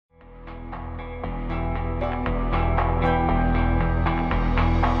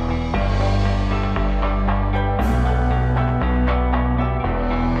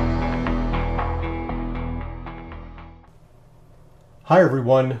Hi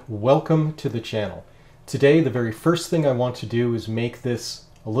everyone, welcome to the channel. Today the very first thing I want to do is make this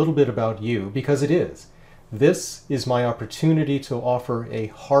a little bit about you, because it is. This is my opportunity to offer a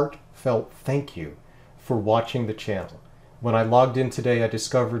heartfelt thank you for watching the channel. When I logged in today, I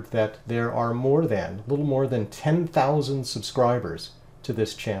discovered that there are a little more than 10,000 subscribers to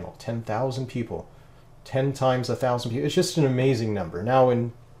this channel. 10,000 people. 10 times 1,000 people. It's just an amazing number. Now,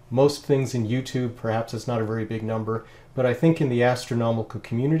 in most things in YouTube, perhaps it's not a very big number, but I think in the astronomical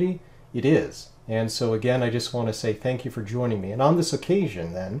community, it is. And so again, I just want to say thank you for joining me. And on this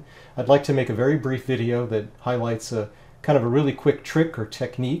occasion then, I'd like to make a very brief video that highlights a kind of a really quick trick or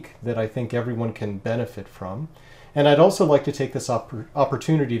technique that I think everyone can benefit from. And I'd also like to take this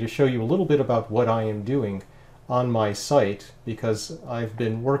opportunity to show you a little bit about what I am doing on my site, because I've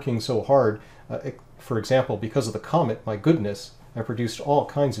been working so hard. For example, because of the Comet, my goodness, I produced all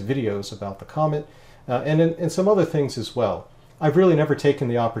kinds of videos about the Comet and some other things as well. I've really never taken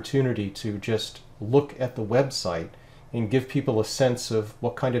the opportunity to just look at the website and give people a sense of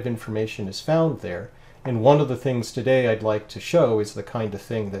what kind of information is found there. And one of the things today I'd like to show is the kind of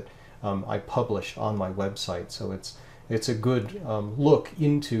thing that I publish on my website. So it's a good look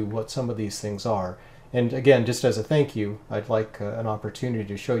into what some of these things are. And again, just as a thank you, I'd like an opportunity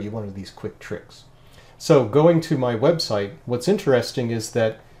to show you one of these quick tricks. So going to my website, what's interesting is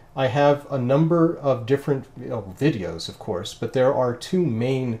that I have a number of different videos, of course, but there are two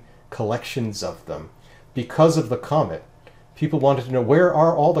main collections of them. Because of the Comet, people wanted to know, where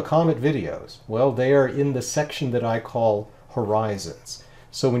are all the Comet videos? Well, they are in the section that I call Horizons.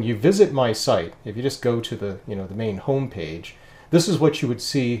 So when you visit my site, if you just go to the main home page, this is what you would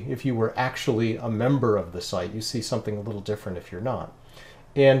see if you were actually a member of the site. You see something a little different if you're not.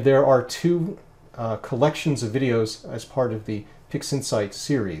 And there are two collections of videos as part of the PixInsight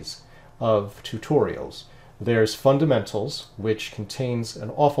series of tutorials. There's Fundamentals, which contains an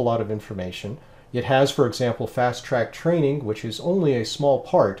awful lot of information. It has, for example, FastTrack Training, which is only a small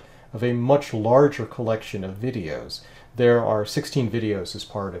part of a much larger collection of videos. There are 16 videos as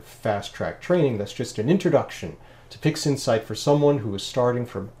part of FastTrack Training. That's just an introduction to PixInsight for someone who is starting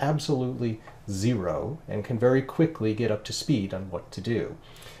from absolutely zero and can very quickly get up to speed on what to do.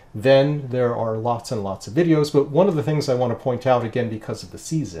 Then there are lots and lots of videos, but one of the things I want to point out, again because of the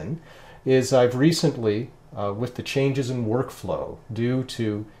season, is I've recently, with the changes in workflow due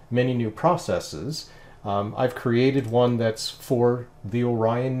to many new processes, I've created one that's for the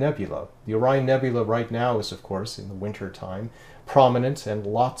Orion Nebula. The Orion Nebula right now is, of course, in the winter time, prominent, and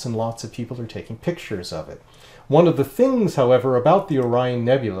lots of people are taking pictures of it. One of the things, however, about the Orion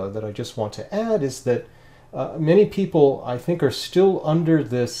Nebula that I just want to add is that many people, I think, are still under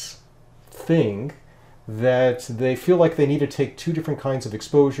this thing that they feel like they need to take two different kinds of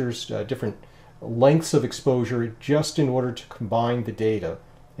exposures, different lengths of exposure, just in order to combine the data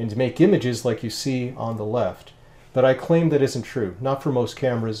and to make images like you see on the left. But I claim that isn't true. Not for most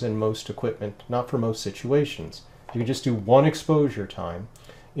cameras and most equipment, not for most situations. You can just do one exposure time,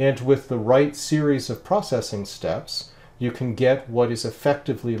 and with the right series of processing steps, you can get what is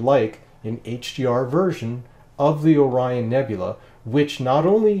effectively like an HDR version of the Orion Nebula, which not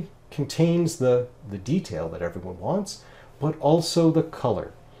only contains the detail that everyone wants, but also the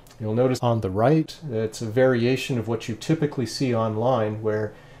color. You'll notice on the right, it's a variation of what you typically see online,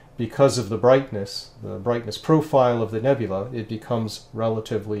 where because of the brightness profile of the nebula, it becomes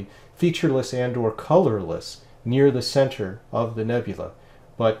relatively featureless and or colorless near the center of the nebula.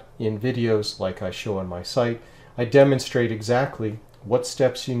 But in videos like I show on my site, I demonstrate exactly what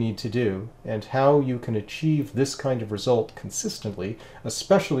steps you need to do and how you can achieve this kind of result consistently,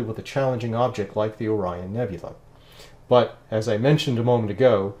 especially with a challenging object like the Orion Nebula. But as I mentioned a moment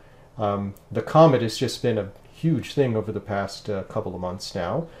ago, the Comet has just been a huge thing over the past couple of months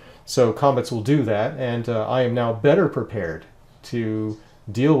now. So comets will do that, and I am now better prepared to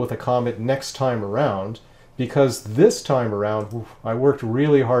deal with a comet next time around, because this time around I worked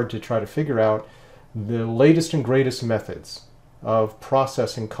really hard to try to figure out the latest and greatest methods of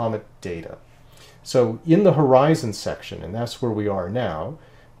processing Comet data. So in the Horizon section, and that's where we are now,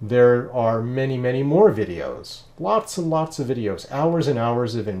 there are many more videos. Lots and lots of videos, hours and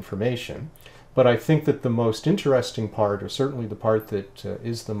hours of information. But I think that the most interesting part, or certainly the part that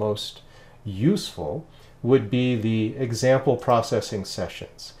is the most useful, would be the example processing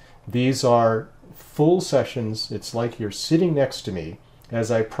sessions. These are full sessions. It's like you're sitting next to me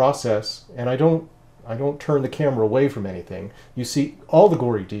as I process, and I don't turn the camera away from anything. You see all the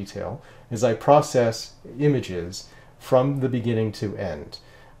gory detail as I process images from the beginning to end.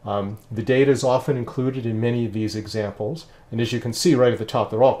 The data is often included in many of these examples, and as you can see right at the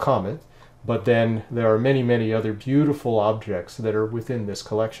top, they're all Comet. But then there are many, many other beautiful objects that are within this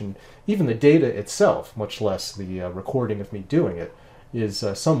collection. Even the data itself, much less the recording of me doing it, is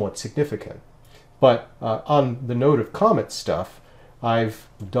somewhat significant. But on the note of Comet stuff, I've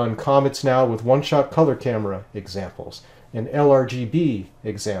done Comets now with one-shot color camera examples, an LRGB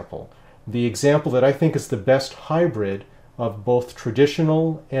example, the example that I think is the best hybrid of both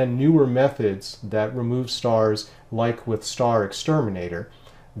traditional and newer methods that remove stars, like with StarXTerminator.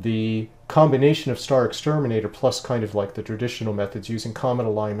 The combination of StarXTerminator plus kind of like the traditional methods using comet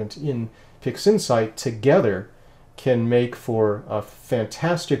alignment in PixInsight together can make for a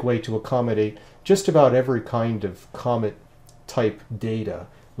fantastic way to accommodate just about every kind of comet type data,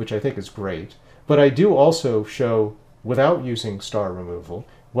 which I think is great. But I do also show, without using star removal,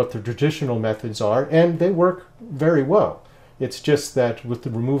 what the traditional methods are, and they work very well. It's just that with the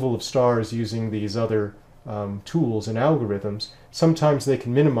removal of stars using these other tools and algorithms, sometimes they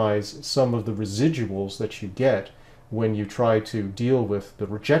can minimize some of the residuals that you get when you try to deal with the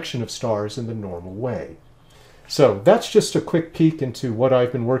rejection of stars in the normal way. So that's just a quick peek into what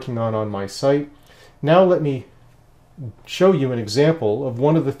I've been working on my site. Now let me show you an example of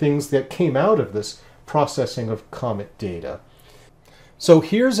one of the things that came out of this processing of Comet data. So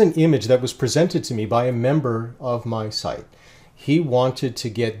here's an image that was presented to me by a member of my site. He wanted to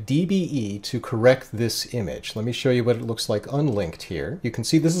get DBE to correct this image. Let me show you what it looks like unlinked here. You can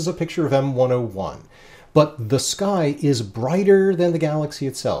see this is a picture of M101. But the sky is brighter than the galaxy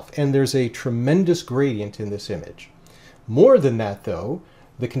itself, and there's a tremendous gradient in this image. More than that, though,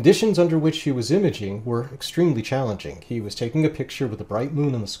 the conditions under which he was imaging were extremely challenging. He was taking a picture with a bright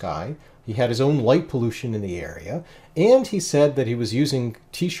moon in the sky, he had his own light pollution in the area, and he said that he was using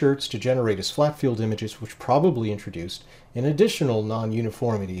t-shirts to generate his flat field images, which probably introduced an additional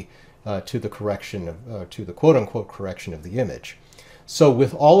non-uniformity to the correction of, to the quote-unquote correction of the image. So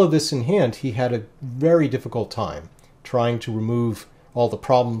with all of this in hand, he had a very difficult time trying to remove all the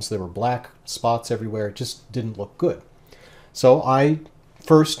problems. There were black spots everywhere. It just didn't look good. So I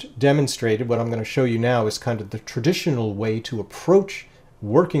first demonstrated what I'm going to show you now is kind of the traditional way to approach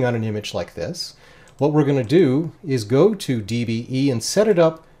working on an image like this. What we're going to do is go to DBE and set it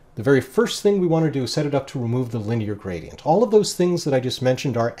up. The very first thing we want to do is set it up to remove the linear gradient. All of those things that I just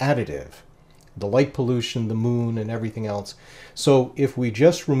mentioned are additive. The light pollution, the moon, and everything else. So if we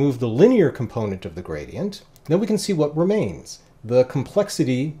just remove the linear component of the gradient, then we can see what remains. The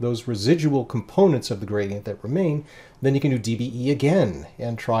complexity, those residual components of the gradient that remain, then you can do DBE again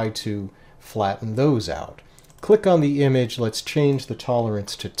and try to flatten those out. Click on the image, let's change the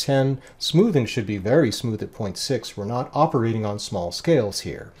tolerance to 10. Smoothing should be very smooth at 0.6. We're not operating on small scales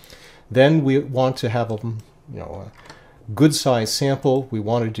here. Then we want to have a good size sample. We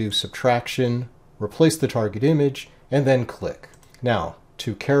want to do subtraction, replace the target image, and then click. Now,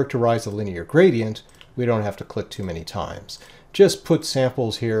 to characterize a linear gradient, we don't have to click too many times. Just put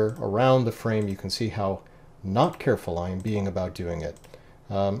samples here around the frame. You can see how not careful I am being about doing it.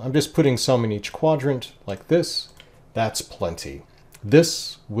 I'm just putting some in each quadrant like this. That's plenty.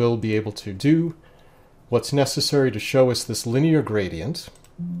 This will be able to do what's necessary to show us this linear gradient.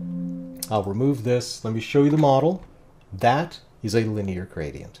 I'll remove this. Let me show you the model. That is a linear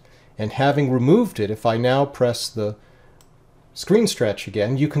gradient. And having removed it, if I now press the screen stretch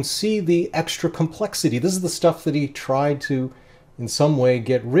again, you can see the extra complexity. This is the stuff that he tried to, in some way,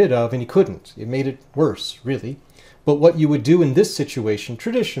 get rid of, and he couldn't. It made it worse, really. But what you would do in this situation,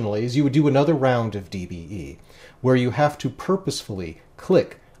 traditionally, is you would do another round of DBE, where you have to purposefully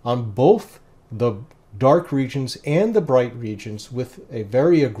click on both the dark regions and the bright regions with a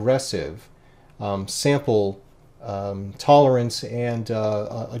very aggressive sample tolerance and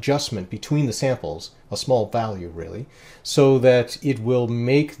adjustment between the samples, a small value really, so that it will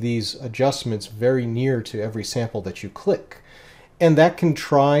make these adjustments very near to every sample that you click. And that can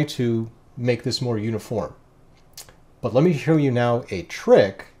try to make this more uniform. But let me show you now a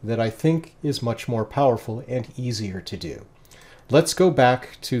trick that I think is much more powerful and easier to do. Let's go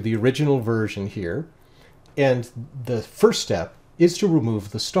back to the original version here, and the first step is to remove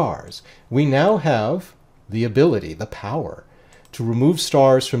the stars. We now have the ability, the power, to remove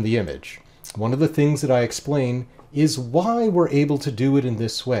stars from the image. One of the things that I explain is why we're able to do it in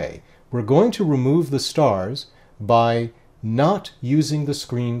this way. We're going to remove the stars by not using the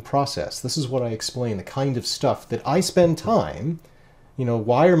screen process. This is what I explain, the kind of stuff that I spend time,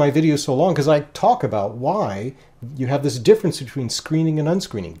 why are my videos so long? Because I talk about why you have this difference between screening and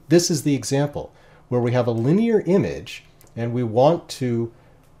unscreening. This is the example where we have a linear image and we want to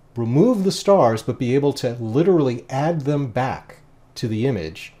remove the stars but be able to literally add them back to the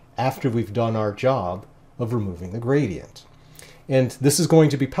image after we've done our job of removing the gradient. And this is going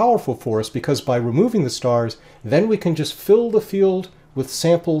to be powerful for us because by removing the stars, then we can just fill the field with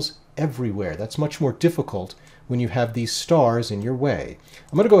samples everywhere. That's much more difficult when you have these stars in your way.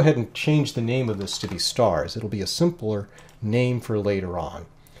 I'm going to go ahead and change the name of this to be stars. It'll be a simpler name for later on.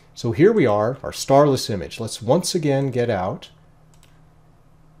 So here we are, our starless image. Let's once again get out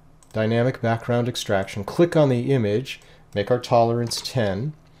dynamic background extraction, click on the image, make our tolerance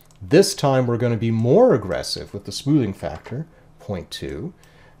 10. This time we're going to be more aggressive with the smoothing factor, 0.2.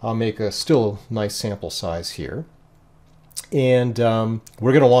 I'll make a still nice sample size here. And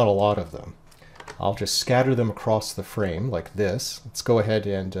we're going to want a lot of them. I'll just scatter them across the frame like this. Let's go ahead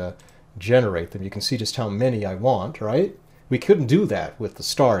and generate them. You can see just how many I want, right? We couldn't do that with the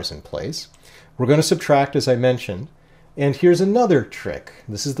stars in place. We're going to subtract, as I mentioned. And here's another trick.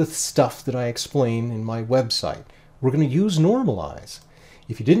 This is the stuff that I explain in my website. We're going to use normalize.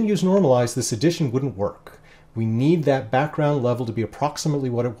 If you didn't use normalize, this addition wouldn't work. We need that background level to be approximately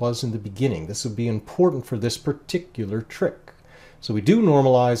what it was in the beginning. This would be important for this particular trick. So we do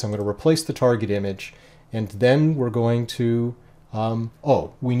normalize. I'm going to replace the target image, and then we're going to,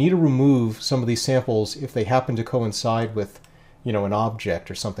 we need to remove some of these samples if they happen to coincide with, an object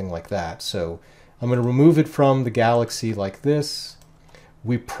or something like that. So I'm going to remove it from the galaxy like this.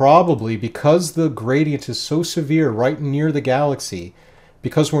 We probably, because the gradient is so severe right near the galaxy,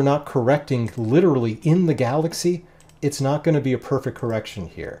 because we're not correcting literally in the galaxy, it's not going to be a perfect correction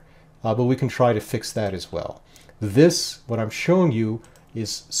here. But we can try to fix that as well. This, what I'm showing you,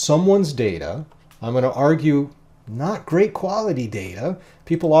 is someone's data. I'm going to argue not great quality data.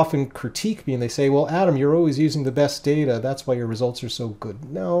 People often critique me and they say, well, Adam, you're always using the best data. That's why your results are so good.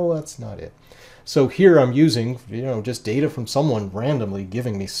 No, that's not it. So here I'm using, just data from someone randomly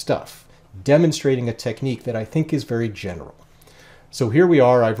giving me stuff, demonstrating a technique that I think is very general. So here we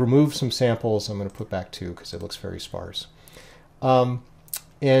are. I've removed some samples. I'm going to put back 2 because it looks very sparse. Let's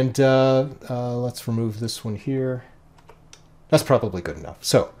remove this one here. That's probably good enough.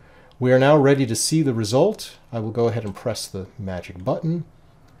 So we are now ready to see the result. I will go ahead and press the magic button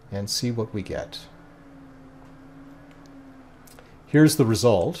and see what we get. Here's the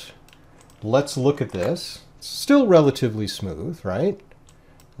result. Let's look at this. It's still relatively smooth, right?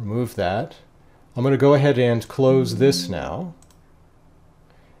 Remove that. I'm going to go ahead and close this now.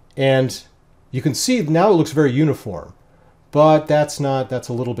 And you can see now it looks very uniform. But that's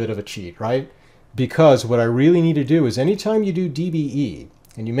a little bit of a cheat, right? Because what I really need to do is anytime you do DBE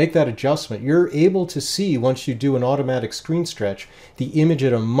and you make that adjustment, you're able to see, once you do an automatic screen stretch, the image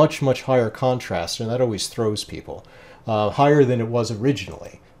at a much, much higher contrast, and that always throws people, higher than it was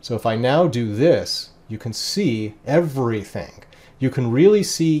originally. So if I now do this, you can see everything. You can really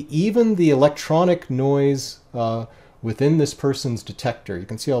see even the electronic noise within this person's detector. You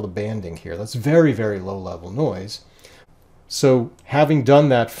can see all the banding here. That's very, very low-level noise. So having done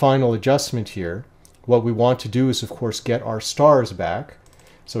that final adjustment here, what we want to do is, of course, get our stars back.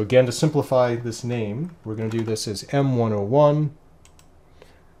 So again, to simplify this name, we're going to do this as M101.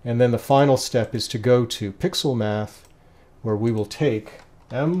 And then the final step is to go to Pixel Math, where we will take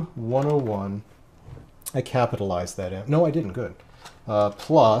M101. I capitalized that M. No, I didn't. Good.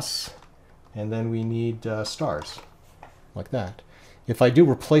 Plus, and then we need stars, like that. If I do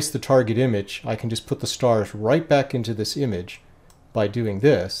replace the target image, I can just put the stars right back into this image by doing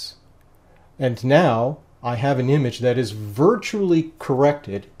this. And now I have an image that is virtually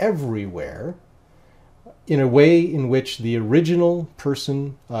corrected everywhere in a way in which the original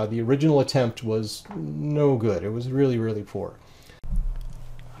person, the original attempt was no good. It was really, really poor.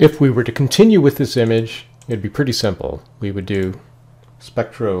 If we were to continue with this image, it'd be pretty simple. We would do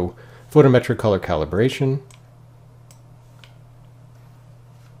spectrophotometric color calibration.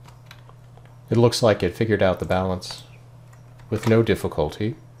 It looks like it figured out the balance with no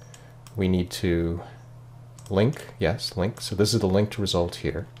difficulty. We need to link, yes, link. So this is the linked result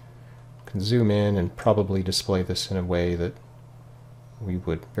here. You can zoom in and probably display this in a way that we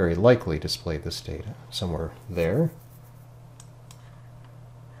would very likely display this data somewhere there.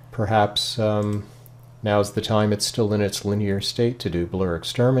 Perhaps now's the time it's still in its linear state to do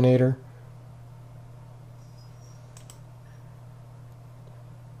StarXTerminator.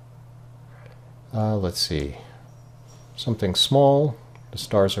 Let's see, something small. The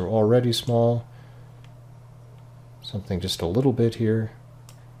stars are already small. Something just a little bit here.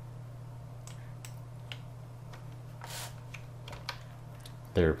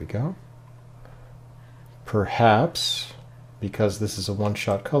 There we go. Perhaps, because this is a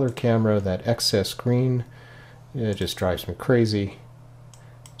one-shot color camera, that excess green, it just drives me crazy.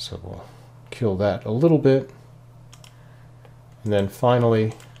 So we'll kill that a little bit. And then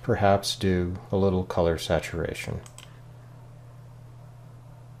finally, perhaps do a little color saturation.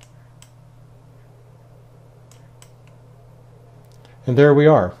 And there we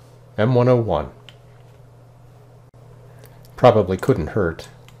are, M101. Probably couldn't hurt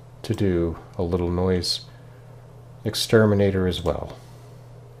to do a little noise exterminator as well.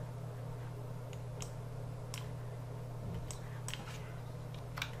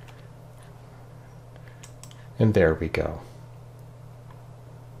 And there we go.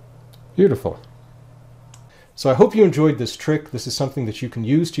 Beautiful. So I hope you enjoyed this trick. This is something that you can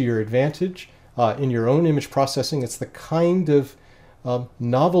use to your advantage in your own image processing. It's the kind of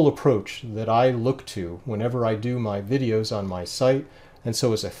novel approach that I look to whenever I do my videos on my site. And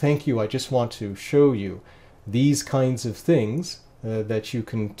so as a thank you, I just want to show you these kinds of things that you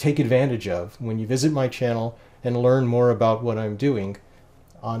can take advantage of when you visit my channel and learn more about what I'm doing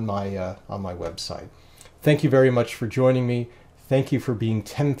on my website. Thank you very much for joining me. Thank you for being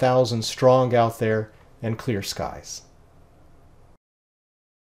 10,000 strong out there and clear skies.